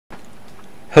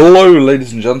Hello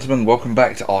ladies and gentlemen, welcome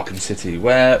back to Arkham City,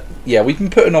 where, yeah, we've been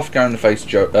putting off going to face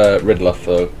Riddler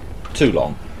for too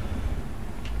long.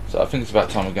 So I think it's about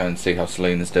time we go and see how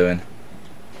Selina's doing.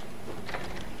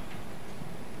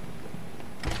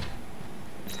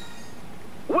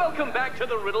 Welcome back to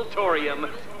the Riddletorium.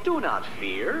 Do not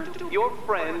fear, your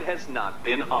friend has not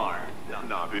been harmed.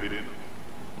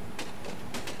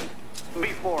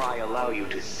 Before I allow you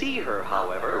to see her,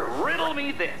 however, riddle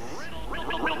me this.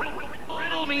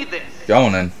 Riddle me this. Go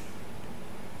on then.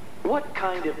 What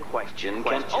kind of question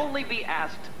can only be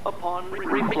asked upon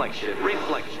reflection?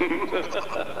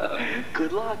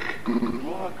 Good luck. Good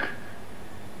luck.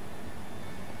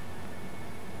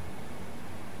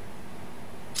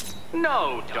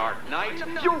 No, Dark Knight,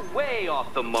 you're way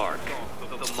off the mark.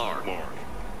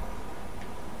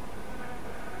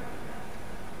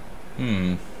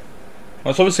 Well,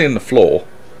 it's obviously in the floor.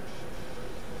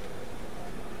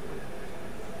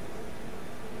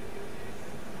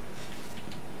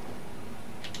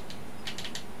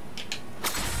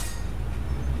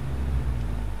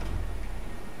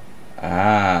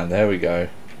 Ah, there we go.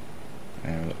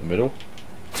 And we've got the middle.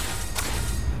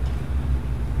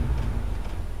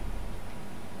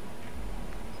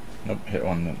 Nope, hit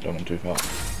one, don't want too far.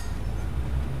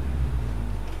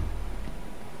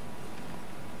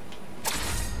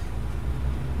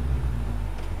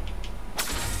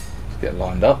 Let's get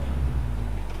lined up.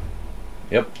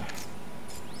 Yep.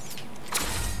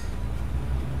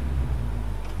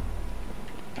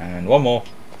 And one more.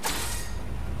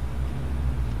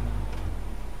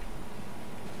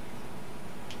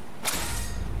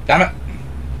 Damn it!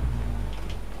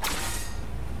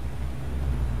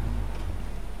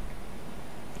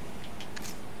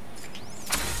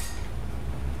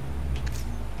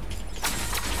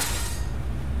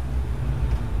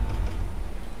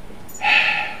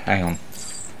 Hang on.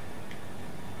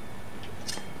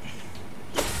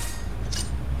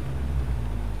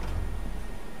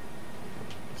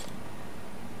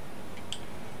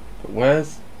 But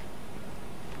where's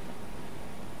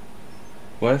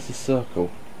the circle?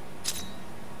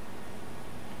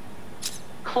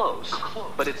 Close,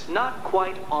 but it's not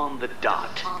quite on the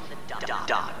dot.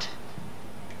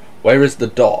 Where is the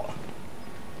dot?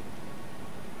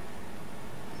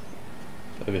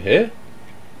 Over here?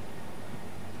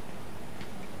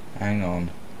 Hang on.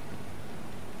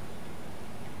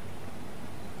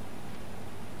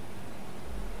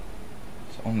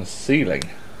 It's on the ceiling.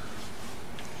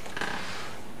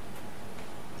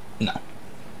 No.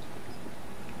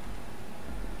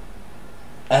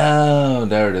 Oh,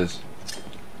 there it is.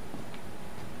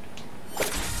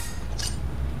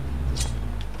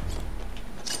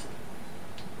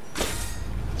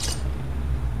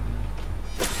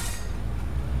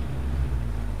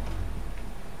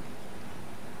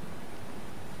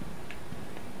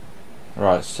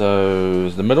 Right, so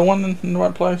is the middle one in the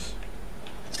right place?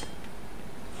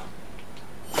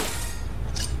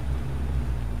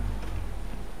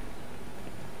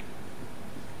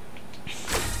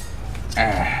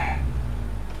 Ah.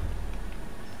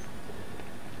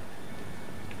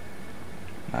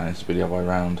 Nah, it needs to be the other way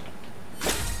around.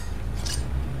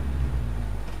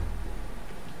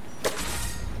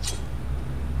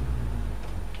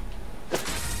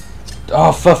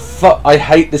 Oh, for fuck! I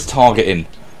hate this targeting.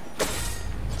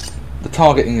 The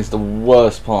targeting is the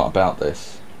worst part about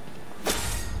this.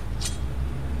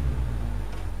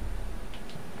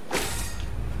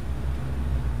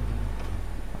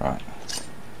 Right.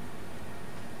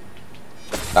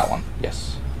 That one,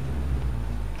 yes.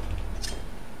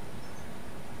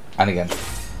 And again.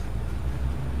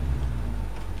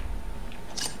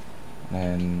 And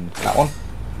then that one.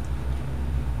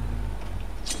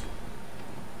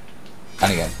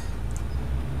 And again.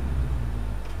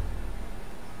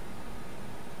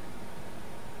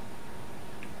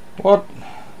 What?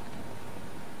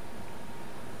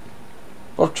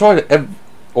 I've tried it.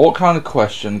 What kind of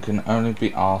question can only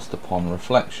be asked upon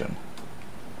reflection?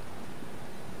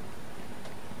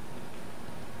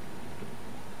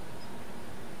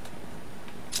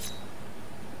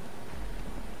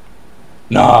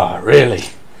 Nah, really?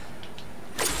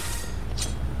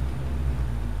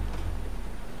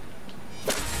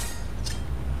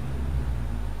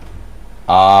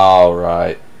 All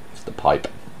right, it's the pipe.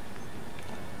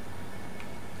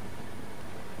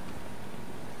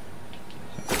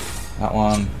 That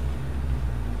one.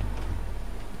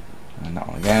 And that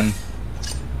one again.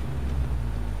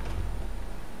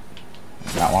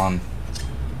 And that one.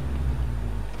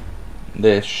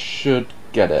 This should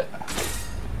get it.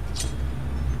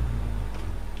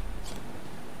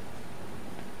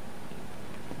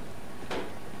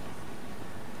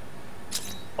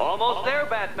 Almost there,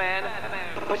 Batman.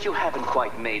 But you haven't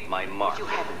quite made my mark.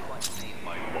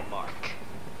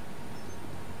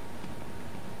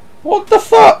 What the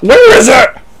fuck? Where is it?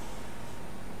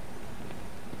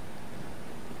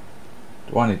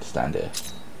 Do I need to stand here?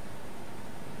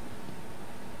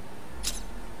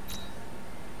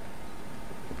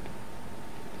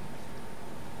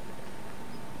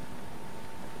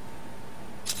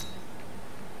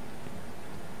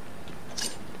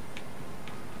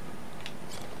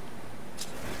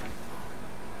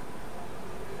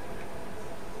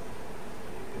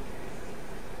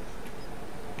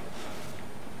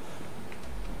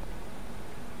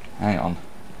 Hang on.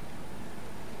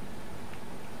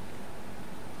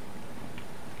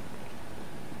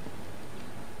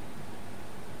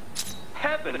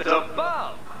 Heavens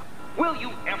above! Will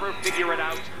you ever figure it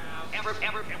out? Ever.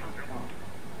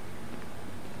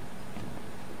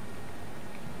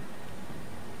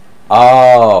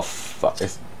 Oh, fuck.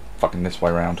 It's fucking this way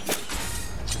round.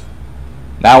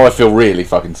 Now I feel really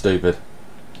fucking stupid.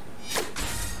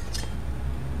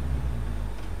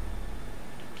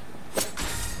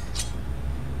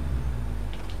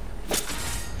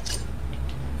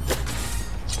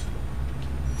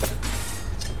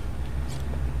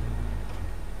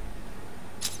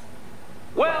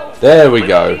 Well, There we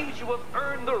go. it seems you have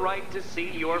earned the right to see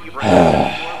your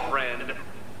friend.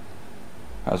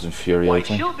 That was Why,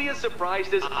 infuriating. she'll be as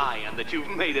surprised as I am that you've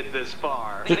made it this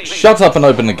far. Just shut up and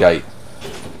open the gate.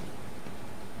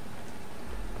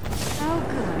 Oh,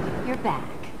 good. You're back.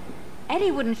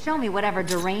 Eddie wouldn't show me whatever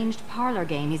deranged parlor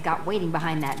game he's got waiting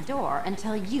behind that door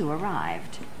until you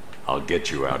arrived. I'll get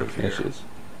you out of There here. she is.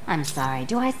 I'm sorry,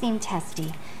 do I seem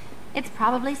testy? It's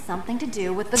probably something to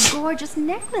do with the gorgeous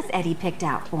necklace Eddie picked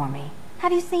out for me.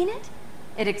 Have you seen it?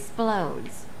 It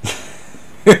explodes.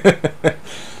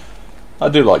 I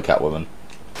do like Catwoman.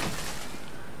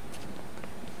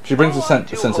 She brings a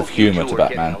sense of humour to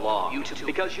Batman.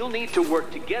 Because you'll need to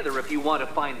work together if you want to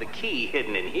find the key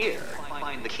hidden in here.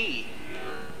 Find the key.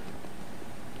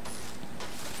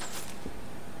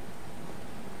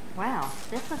 Wow,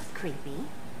 this looks creepy.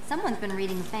 Someone's been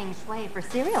reading Feng Shui for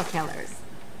serial killers.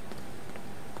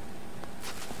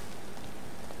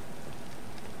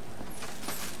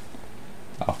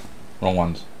 Oh, wrong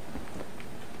ones.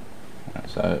 Right,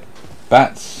 so,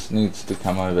 Bats needs to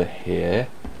come over here.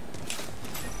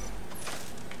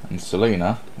 And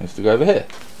Selina needs to go over here.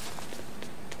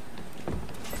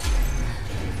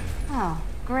 Oh,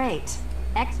 great.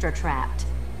 Extra trapped.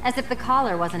 As if the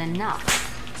collar wasn't enough.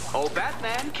 Oh,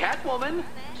 Batman, Catwoman,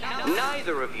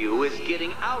 neither of you is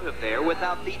getting out of there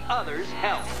without the other's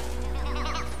help.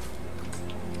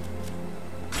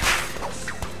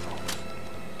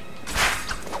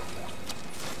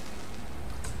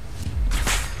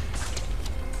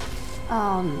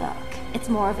 Oh, look. It's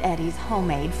more of Eddie's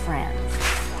homemade friends.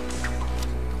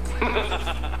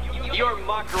 Your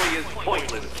mockery is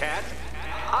pointless, Cat.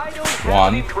 I don't have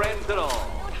One. any friends at all.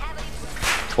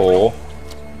 4.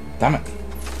 Damn it.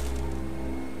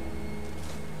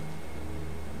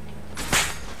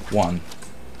 1.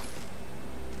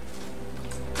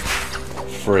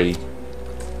 3.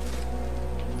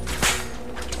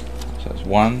 So it's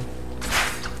 1,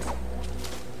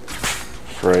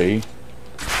 3,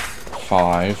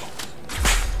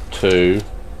 5, 2,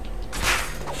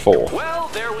 4. Well,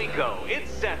 there we go.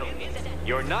 It's settled.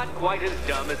 You're not quite as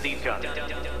dumb as each other.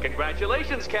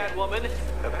 Congratulations, Catwoman.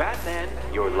 Batman,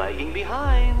 you're lagging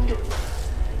behind.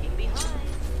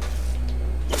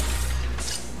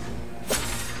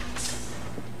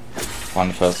 Find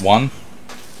the first one.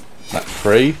 That's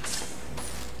 3.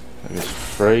 There's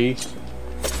 3.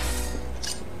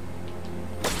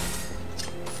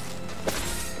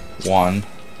 1,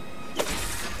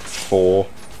 4,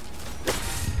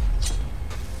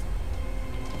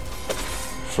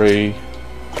 3,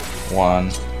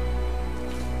 1.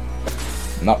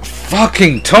 Not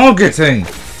fucking targeting!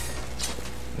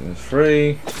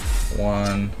 3,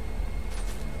 1,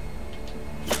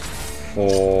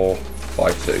 4,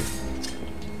 5, 2.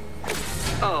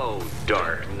 Oh,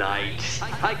 Dark Knight.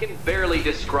 I can barely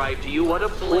describe to you what a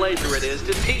pleasure it is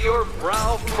to see your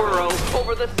brow furrow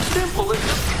over the simplest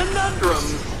of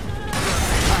conundrums.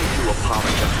 I do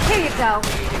apologize. Here you go.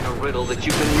 Creating a riddle that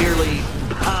you can merely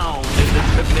pound into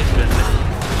submission.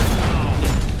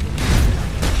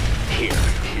 Here,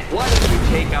 why don't you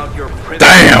take out your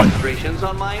frustrations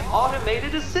on my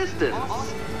automated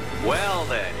assistants? Well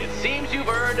then, it seems you've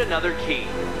earned another key.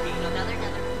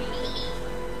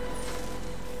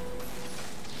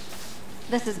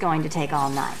 This is going to take all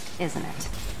night, isn't it?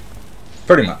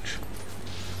 Pretty much.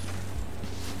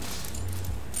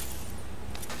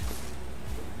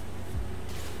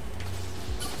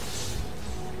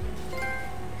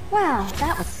 Well,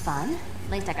 that was fun.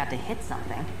 At least I got to hit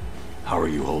something. How are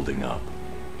you holding up?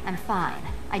 I'm fine.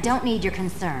 I don't need your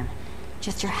concern.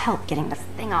 Just your help getting this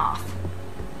thing off.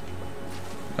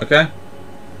 Okay.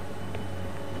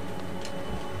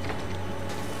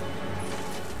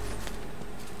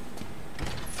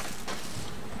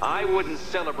 I wouldn't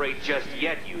celebrate just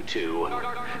yet, you two.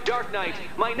 Dark Knight,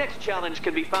 my next challenge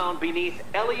can be found beneath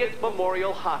Elliott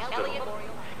Memorial Hospital.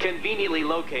 Conveniently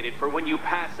located for when you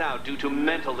pass out due to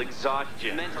mental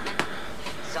exhaustion.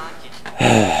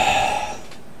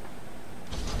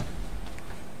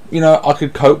 You know, I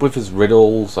could cope with his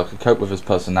riddles, I could cope with his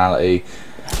personality.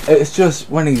 It's just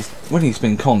when he's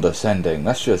been condescending,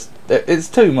 that's just, it's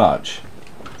too much.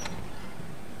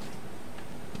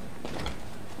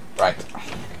 Right.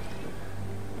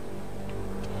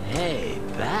 Hey,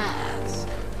 Bats.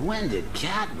 When did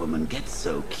Catwoman get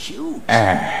so cute?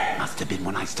 Must have been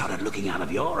when I started looking out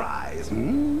of your eyes,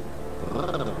 hmm?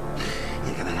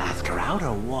 You gonna ask her out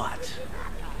or what?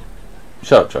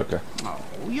 Shut up, Joker. Oh,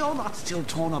 you're not still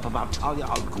torn up about Talia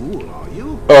al Ghul, are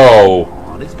you? Oh.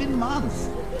 Oh, it's been months.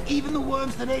 Even the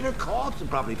worms that ate her corpse have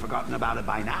probably forgotten about it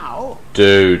by now.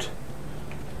 Dude.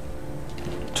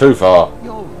 Too far.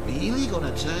 You're really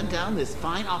gonna turn down this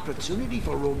fine opportunity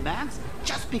for romance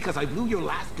just because I blew your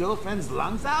last girlfriend's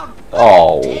lungs out?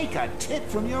 Oh. Take a tip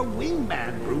from your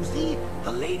wingman, Brucey.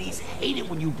 The ladies hate it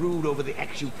when you brood over the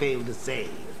ex you failed to save.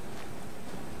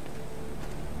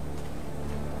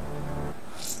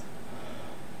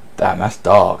 Damn, that's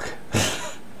dark.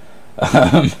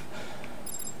 Apparently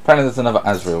there's another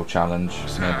Azrael challenge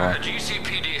nearby. A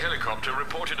GCPD helicopter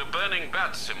reported a burning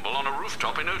bat symbol on a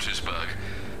rooftop in Otisburg.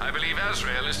 I believe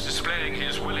Azrael is displaying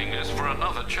his willingness for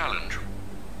another challenge.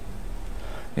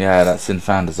 Yeah, that's in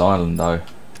Founders Island though.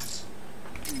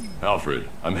 Alfred,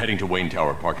 I'm heading to Wayne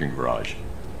Tower parking garage.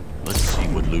 Let's see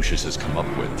what Lucius has come up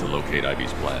with to locate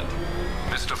Ivy's plant.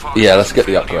 Mr. Fox, Yeah, let's get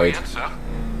the upgrade. yet, sir?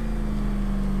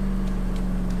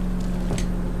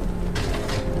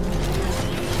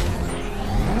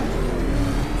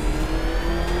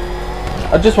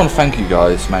 I just want to thank you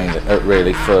guys mainly,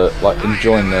 really, for like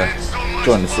enjoying the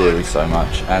series so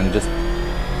much, and just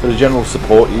for the general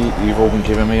support you've all been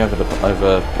giving me over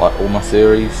like all my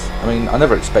series. I mean, I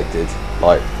never expected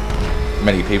like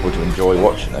many people to enjoy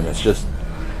watching them. It's just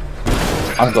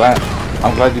I'm glad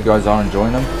you guys are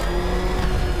enjoying them,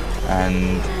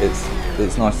 and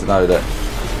it's nice to know that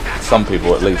some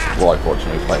people at least like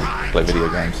watching me play video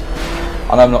games.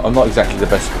 And I'm not exactly the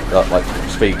best like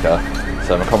speaker,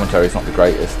 so my commentary is not the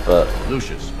greatest, but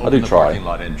Lucius, I do the try. parking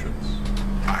lot entrance.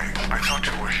 I thought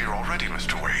you were here already,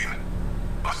 Mr. Wayne.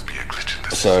 Must be a glitch in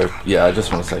the So system. yeah, I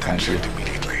just want to say thank you. Checked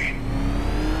immediately.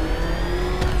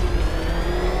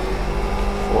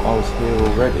 Well, I was here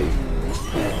already.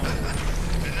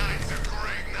 Tonight's a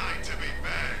great night to be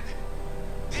back.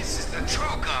 This is the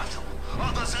true Gotham.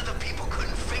 All those other people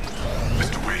couldn't fix it.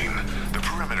 Mr. Wayne, the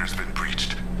perimeter's been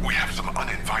breached. We have some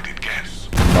uninvited guests.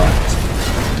 Right.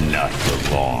 Not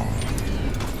for long.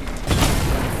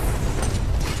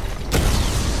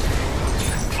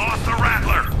 Lost the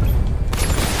Rattler.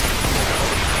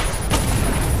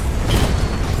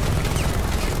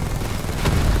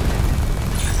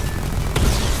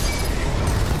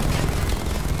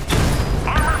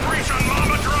 Armor breach on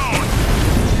Mama drone.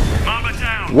 Mama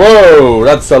down. Whoa,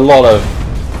 that's a lot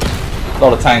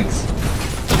of tanks.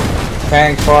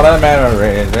 Thanks for the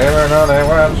memories. Never know they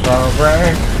were so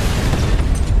great.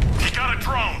 He got a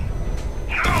drone.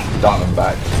 No.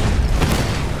 Diamondback.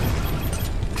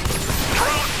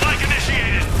 Drone flank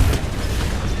initiated.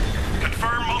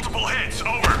 Confirm multiple hits.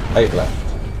 Over. 8 left.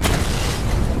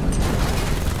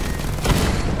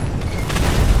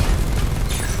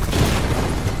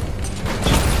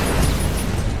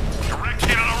 Direct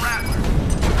hit on a Rattler.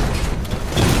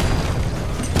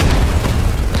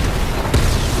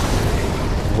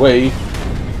 We.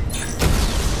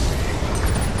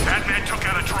 That man took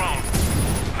out a drone.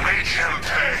 Make him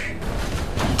pay.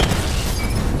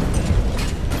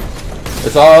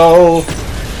 It's all.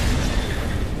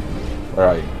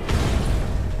 Alright.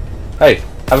 Hey,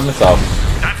 have a missile.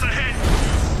 That's a hit.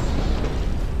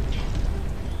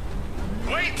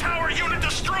 Wayne Tower unit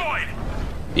destroyed.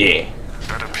 Yeah.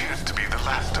 That appears to be the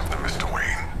last of them, Mr.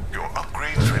 Wayne. Your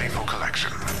upgrade's ready for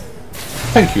collection.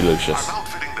 Thank you, Lucius. I'm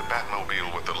outfitting the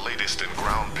Batmobile with the latest in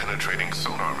ground-penetrating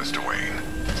sonar, Mr. Wayne.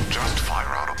 Just fire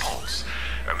out a pulse,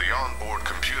 and the onboard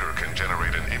computer can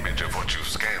generate an image of what you've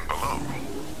scanned below.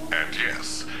 And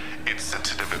yes, it's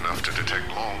sensitive enough to detect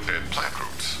long-dead plant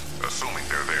roots, assuming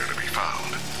they're there to be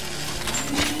found.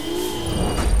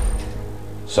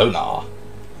 Sonar.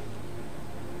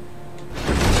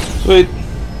 Sweet.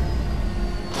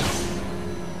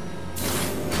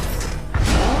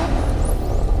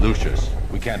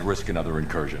 can't risk another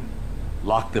incursion.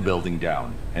 Lock the building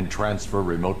down and transfer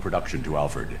remote production to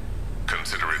Alfred.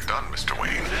 Consider it done, Mr.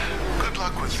 Wayne. Good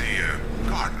luck with the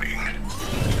gardening.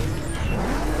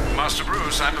 Master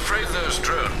Bruce, I'm afraid those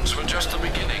drones were just the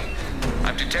beginning.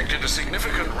 I've detected a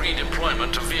significant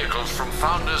redeployment of vehicles from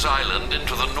Founders Island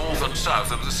into the north and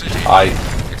south of the city.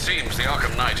 It seems the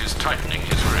Arkham Knight is tightening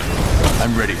his grip.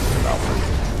 I'm ready for it, Alfred.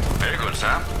 Very good,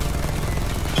 sir.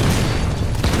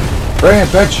 Bring it,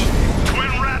 bitch!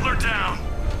 Twin Rattler down!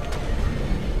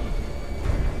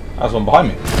 There's one behind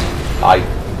me. Aye.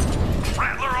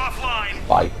 Rattler offline!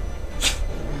 Bye.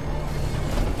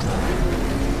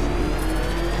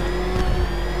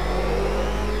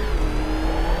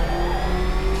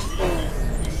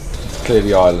 Clear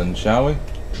the island, shall we?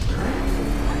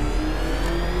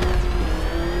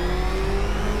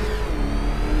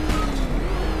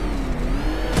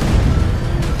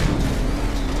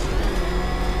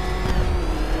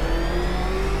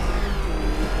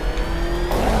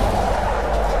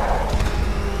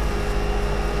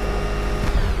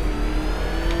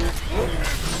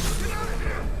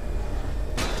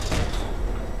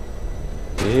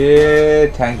 Yeah,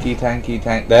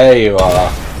 tank. There you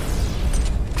are.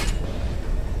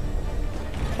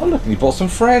 Oh look, you bought some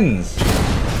friends.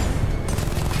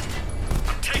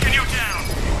 I'm taking you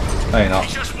down. No, you're not.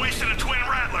 He just wasted a twin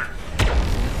Rattler.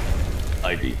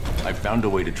 Ivy, I found a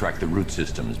way to track the root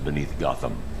systems beneath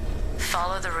Gotham.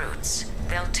 Follow the routes.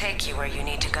 They'll take you where you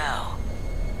need to go.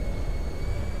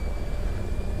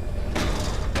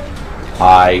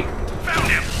 Hi.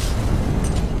 Found him.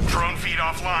 Drone feed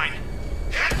offline.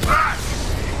 Hit back.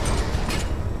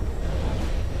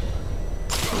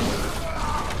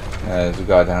 There's a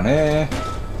guy down here.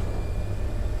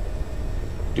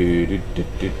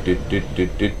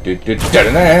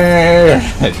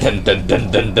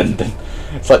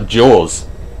 It's like Jaws,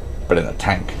 but in a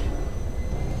tank.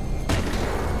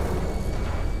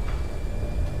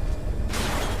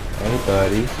 Hey,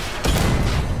 buddy.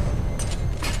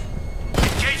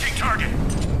 Engaging target.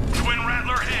 Twin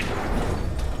Rattler hit.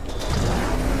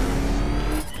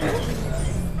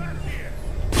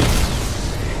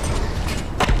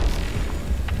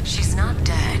 She's not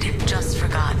dead, just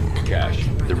forgotten. Cash,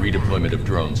 the redeployment of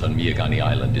drones on Miyagani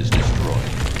Island is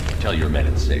destroyed. Tell your men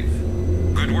it's safe.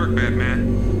 Good work,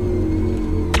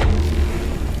 Batman.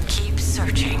 Keep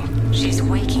searching. She's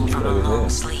waking from a long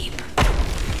sleep.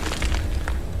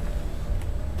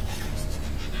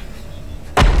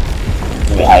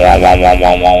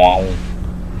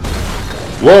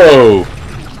 Whoa!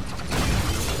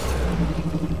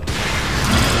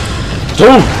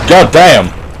 Oh, goddamn!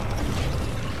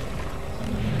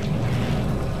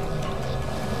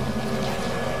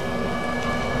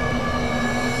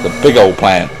 The big old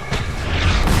plant.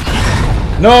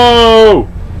 No!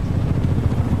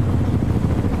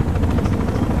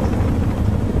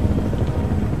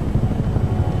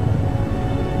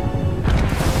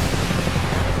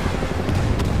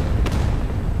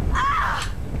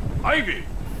 Ivy!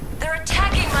 They're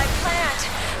attacking my plant!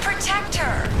 Protect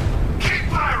her! Keep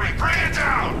firing! Bring it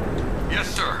down!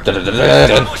 Yes, sir.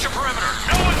 Dun-dun-dun-dun-dun. Establish a perimeter.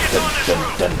 No one gets on this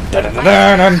roof.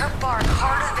 Dun-dun-dun-dun-dun. Her bark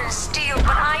harder than steel,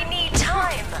 but I need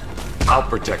time! I'll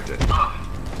protect it.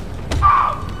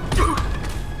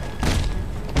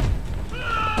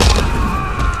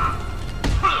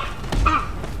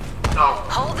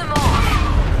 Hold them off!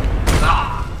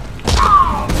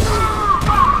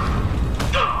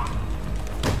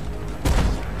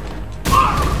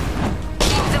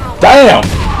 Keep them away! Damn!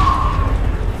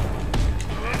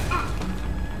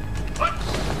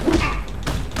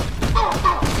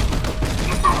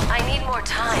 I need more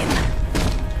time.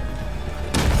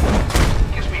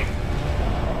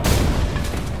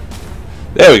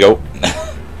 There we go.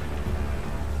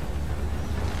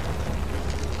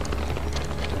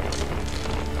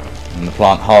 And the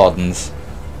plant hardens.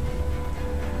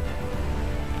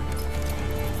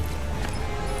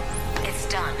 It's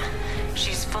done.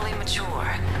 She's fully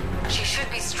mature. She should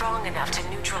be strong enough to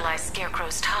neutralize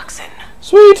Scarecrow's toxin.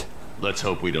 Sweet! Let's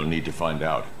hope we don't need to find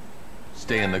out.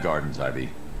 Stay in the gardens, Ivy.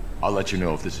 I'll let you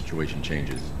know if the situation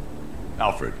changes.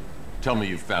 Alfred, tell me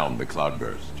you've found the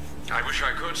cloudburst. I wish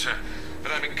I could, sir,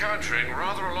 but I'm encountering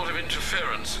rather a lot of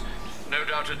interference. No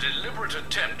doubt a deliberate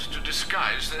attempt to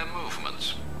disguise their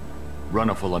movements. Run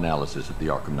a full analysis of the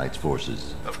Arkham Knight's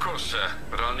forces. Of course, sir,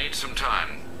 but I'll need some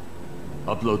time.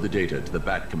 Upload the data to the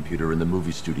Bat computer in the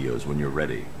movie studios when you're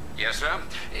ready. Yes, sir.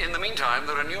 In the meantime,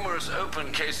 there are numerous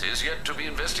open cases yet to be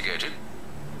investigated.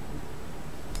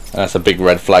 That's a big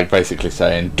red flag basically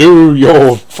saying, do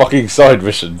your fucking side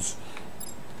missions.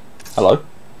 Hello?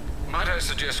 Might I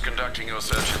suggest conducting your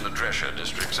search in the Drescher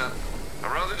district, sir? A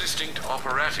rather distinct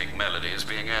operatic melody is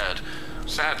being aired.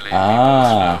 Sadly, people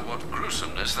know what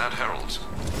gruesomeness that heralds.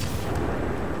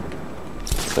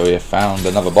 So we have found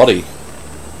another body.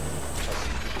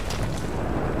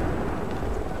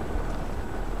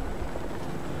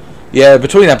 Yeah,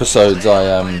 between episodes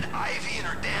I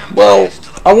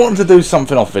wanted to do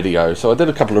something off video, so I did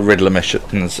a couple of Riddler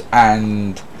missions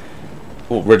and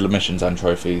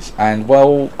trophies, and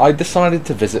well, I decided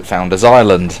to visit Founders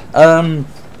Island.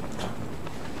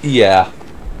 Yeah,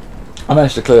 I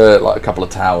managed to clear like a couple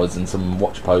of towers and some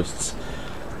watch posts,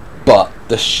 but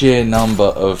the sheer number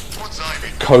of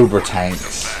Cobra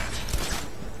tanks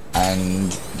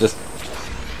and just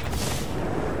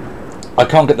I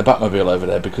can't get the Batmobile over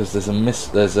there because there's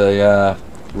a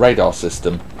radar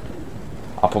system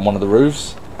up on one of the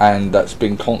roofs, and that's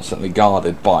been constantly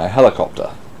guarded by a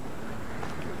helicopter.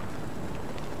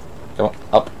 Come on,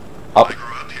 up, up,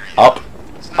 up,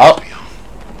 up,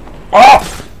 up!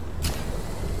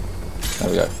 There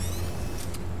we go.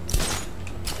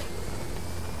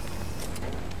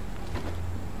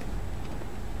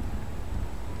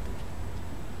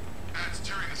 Pat's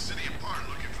tearing the city apart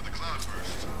looking for the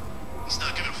cloudburst. He's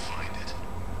not gonna find it.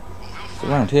 Well, he'll It's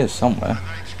find around here somewhere. The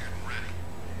night's getting ready.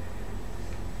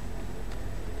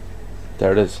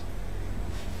 There it is.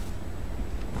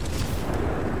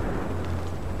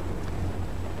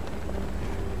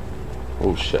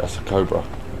 Oh shit, that's a Cobra.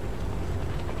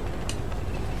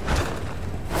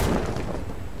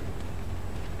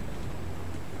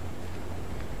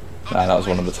 Nah, that was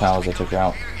one of the towers I took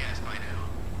out.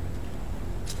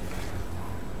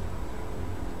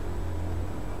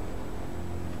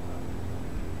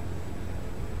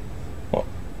 What?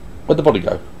 Where'd the body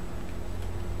go?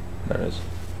 There it is.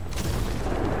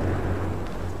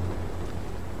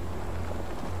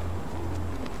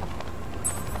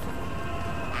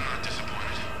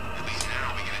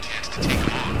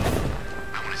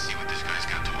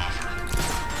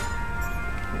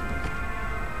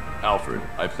 Alfred,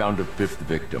 I found a 5th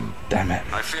victim. Damn it.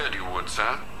 I feared you would,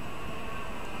 sir.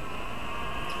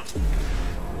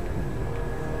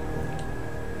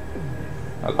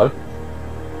 Hello?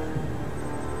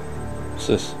 What's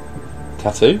this?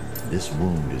 Tattoo? This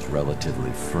wound is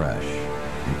relatively fresh,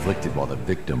 inflicted while the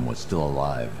victim was still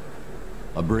alive.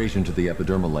 Abrasion to the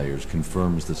epidermal layers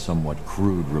confirms the somewhat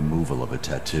crude removal of a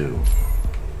tattoo.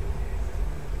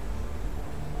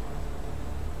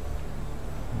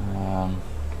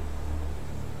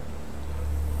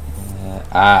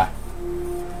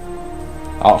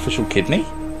 Artificial kidney?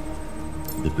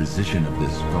 The position of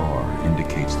this scar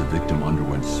indicates the victim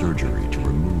underwent surgery to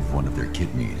remove one of their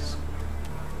kidneys.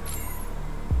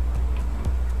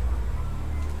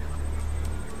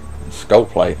 Skull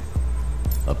plate.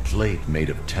 A plate made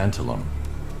of tantalum,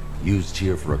 used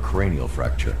here for a cranial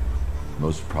fracture,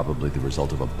 most probably the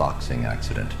result of a boxing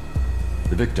accident.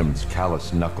 The victim's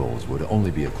calloused knuckles would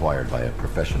only be acquired by a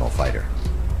professional fighter.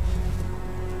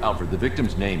 Alfred, the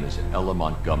victim's name is Ella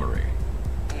Montgomery.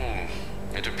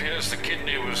 It appears the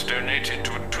kidney was donated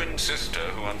to a twin sister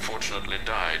who unfortunately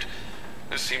died.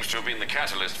 This seems to have been the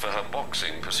catalyst for her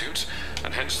boxing pursuits,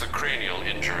 and hence the cranial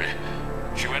injury.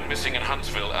 She went missing in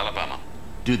Huntsville, Alabama.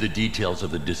 Do the details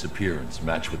of the disappearance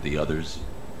match with the others?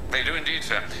 They do indeed,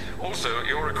 sir. Also,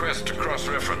 your request to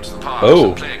cross-reference the parks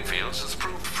and playing fields has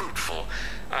proved fruitful.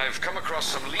 I've come across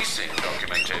some leasing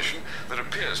documentation that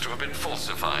appears to have been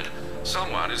falsified.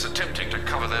 Someone is attempting to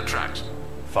cover their tracks.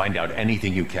 Find out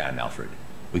anything you can, Alfred.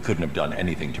 We couldn't have done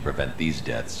anything to prevent these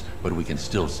deaths, but we can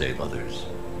still save others.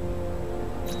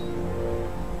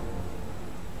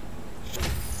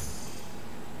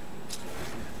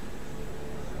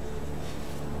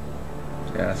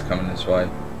 Yeah, that's coming this way.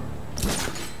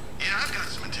 Yeah, I've got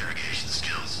some interrogation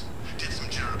skills. Did some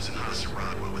jobs in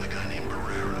Hasaragua with a guy named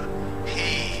Barrera.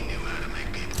 He knew how to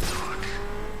make people talk.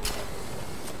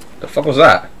 The fuck was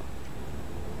that?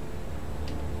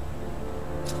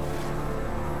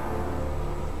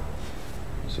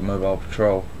 It's a mobile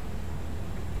patrol.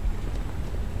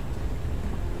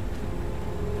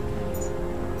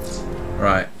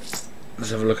 Right,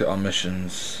 let's have a look at our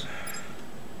missions.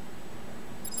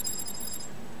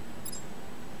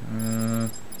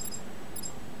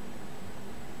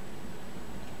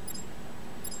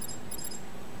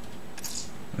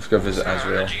 Let's go visit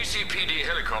Azrael. A GCPD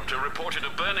helicopter reported a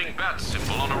burning bat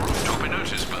symbol on a rooftop in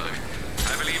Otisburg.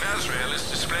 I believe Azrael is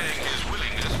displaying his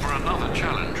willingness for another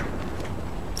challenge.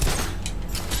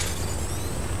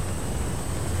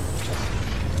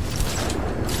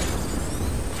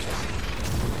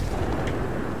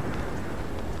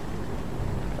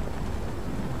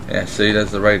 Yeah, see,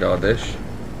 there's the radar dish.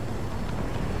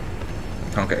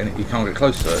 You can't get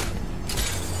close to it.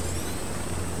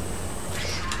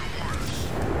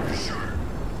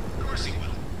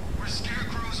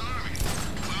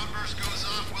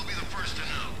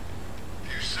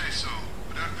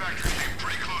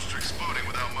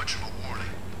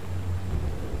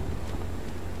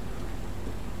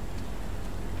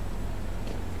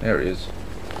 There he is.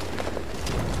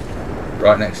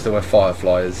 Right next to where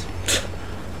Firefly is.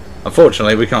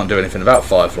 Unfortunately, we can't do anything about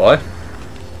Firefly.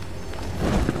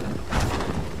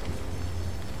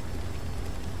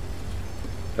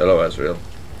 Hello, Azrael.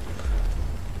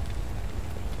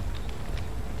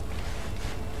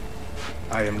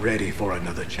 I am ready for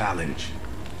another challenge.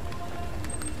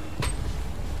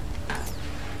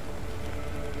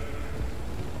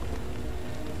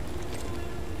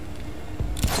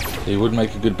 He would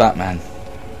make a good Batman.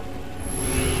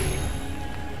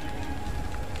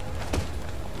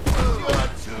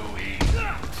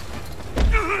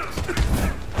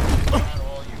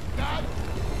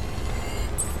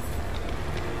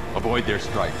 Avoid their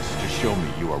strikes to show me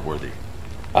you are worthy.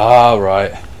 Ah,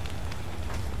 right.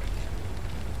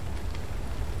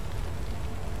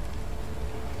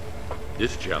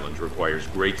 This challenge requires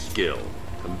great skill.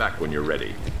 Come back when you're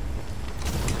ready.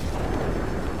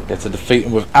 Get to defeat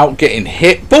him without getting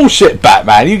hit. Bullshit,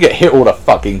 Batman. You get hit all the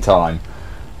fucking time.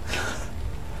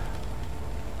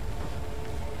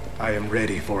 I am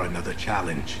ready for another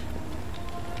challenge.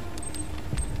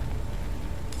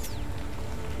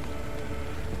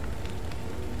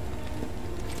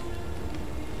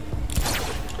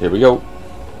 Here we go.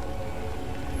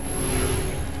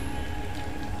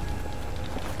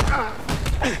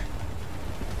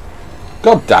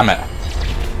 God damn it.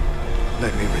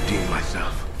 Let me redeem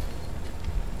myself.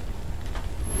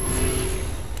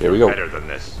 Here we go. Better than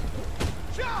this.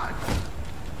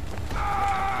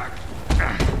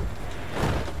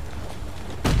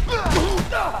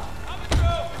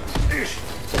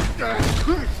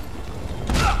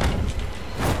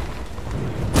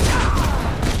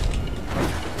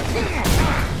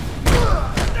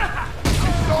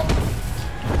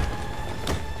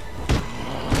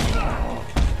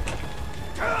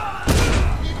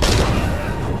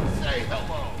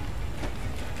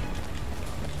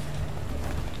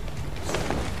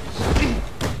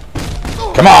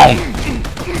 Come on!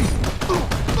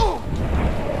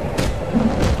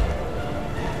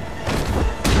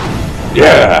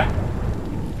 Yeah!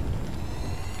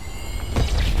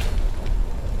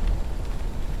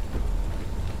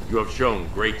 You have shown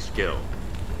great skill.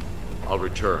 I'll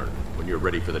return when you're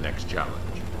ready for the next challenge.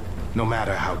 No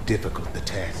matter how difficult the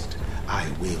test, I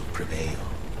will prevail.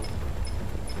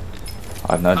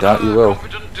 I've no doubt you will.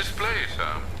 Confident display,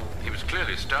 sir. He was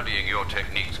clearly studying your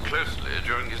techniques closely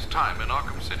during his time in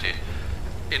Arkham City.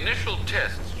 Initial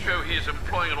tests show he is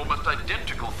employing an almost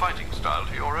identical fighting style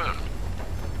to your own.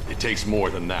 It takes more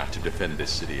than that to defend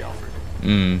this city, Alfred.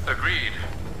 Agreed.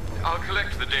 I'll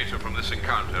collect the data from this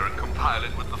encounter and compile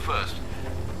it with the first.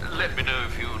 Let me know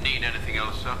if you need anything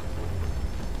else, sir.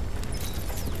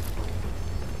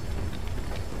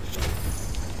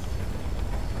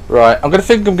 Right, I'm going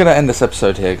to end this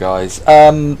episode here, guys.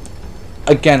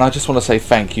 Again, I just want to say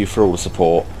thank you for all the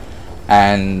support,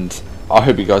 and I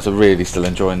hope you guys are really still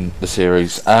enjoying the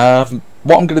series. What I'm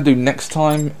going to do next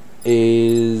time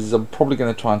is I'm probably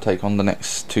going to try and take on the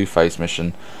next Two-Face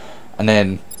mission, and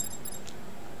then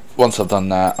once I've done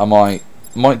that, I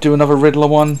might do another Riddler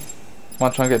one.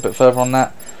 Might try and get a bit further on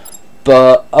that.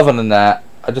 But other than that,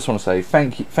 I just want to say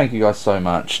thank you guys so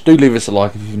much. Do leave us a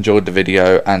like if you've enjoyed the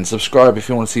video, and subscribe if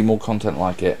you want to see more content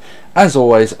like it. As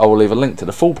always, I will leave a link to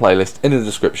the full playlist in the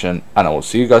description, and I will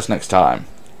see you guys next time.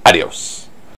 Adios.